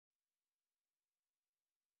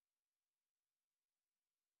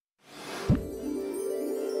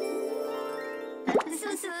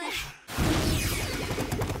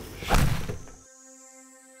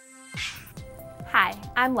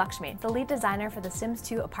I'm Lakshmi, the lead designer for the Sims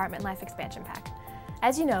 2 Apartment Life expansion pack.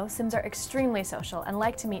 As you know, Sims are extremely social and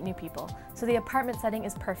like to meet new people, so the apartment setting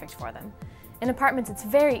is perfect for them. In apartments, it's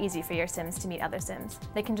very easy for your Sims to meet other Sims.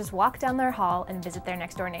 They can just walk down their hall and visit their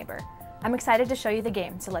next door neighbor. I'm excited to show you the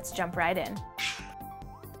game, so let's jump right in.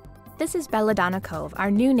 This is Belladonna Cove,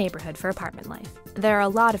 our new neighborhood for apartment life. There are a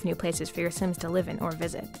lot of new places for your Sims to live in or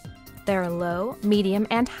visit. There are low, medium,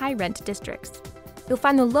 and high rent districts. You'll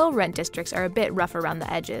find the low rent districts are a bit rough around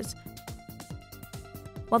the edges,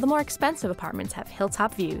 while the more expensive apartments have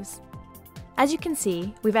hilltop views. As you can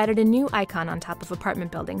see, we've added a new icon on top of apartment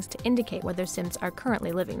buildings to indicate whether Sims are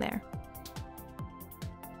currently living there.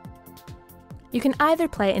 You can either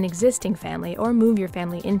play an existing family or move your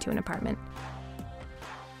family into an apartment.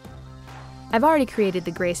 I've already created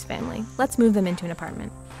the Grace family. Let's move them into an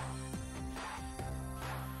apartment.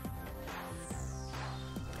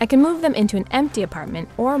 I can move them into an empty apartment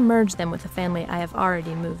or merge them with a family I have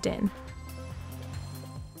already moved in.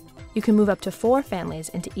 You can move up to 4 families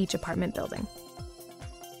into each apartment building.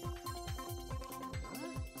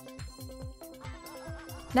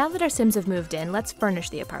 Now that our Sims have moved in, let's furnish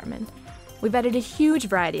the apartment. We've added a huge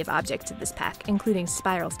variety of objects to this pack, including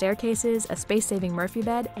spiral staircases, a space-saving Murphy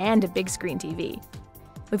bed, and a big screen TV.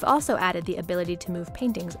 We've also added the ability to move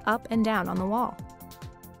paintings up and down on the wall.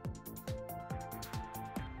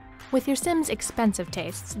 With your Sims' expensive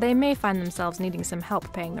tastes, they may find themselves needing some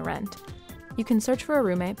help paying the rent. You can search for a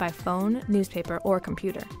roommate by phone, newspaper, or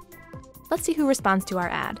computer. Let's see who responds to our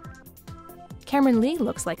ad. Cameron Lee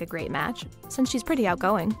looks like a great match, since she's pretty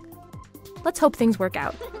outgoing. Let's hope things work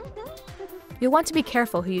out. You'll want to be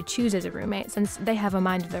careful who you choose as a roommate, since they have a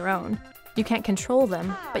mind of their own. You can't control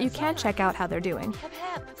them, but you can check out how they're doing.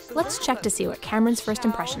 Let's check to see what Cameron's first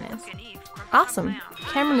impression is. Awesome!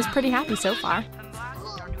 Cameron is pretty happy so far.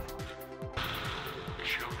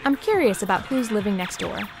 I'm curious about who's living next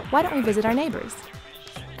door. Why don't we visit our neighbors?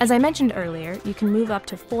 As I mentioned earlier, you can move up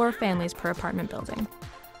to 4 families per apartment building.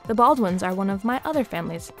 The Baldwins are one of my other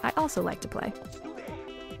families I also like to play.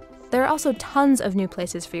 There are also tons of new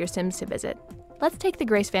places for your Sims to visit. Let's take the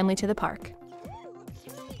Grace family to the park.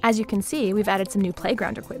 As you can see, we've added some new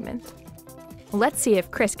playground equipment. Let's see if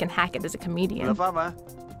Chris can hack it as a comedian.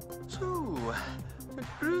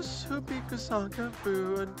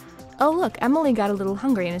 Oh look, Emily got a little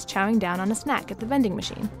hungry and is chowing down on a snack at the vending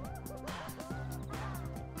machine.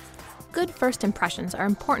 Good first impressions are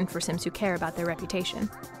important for Sims who care about their reputation.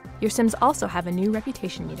 Your Sims also have a new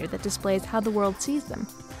reputation meter that displays how the world sees them.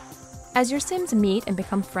 As your Sims meet and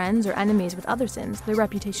become friends or enemies with other Sims, their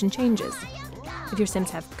reputation changes. If your Sims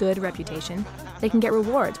have good reputation, they can get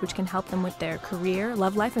rewards which can help them with their career,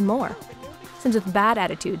 love life, and more. Sims with bad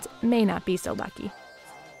attitudes may not be so lucky.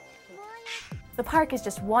 The park is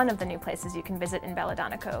just one of the new places you can visit in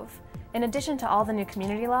Belladonna Cove. In addition to all the new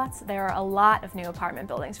community lots, there are a lot of new apartment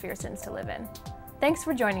buildings for your Sims to live in. Thanks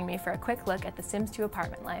for joining me for a quick look at the Sims 2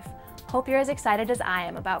 Apartment Life. Hope you're as excited as I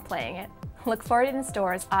am about playing it. Look for it in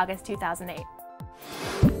stores August 2008.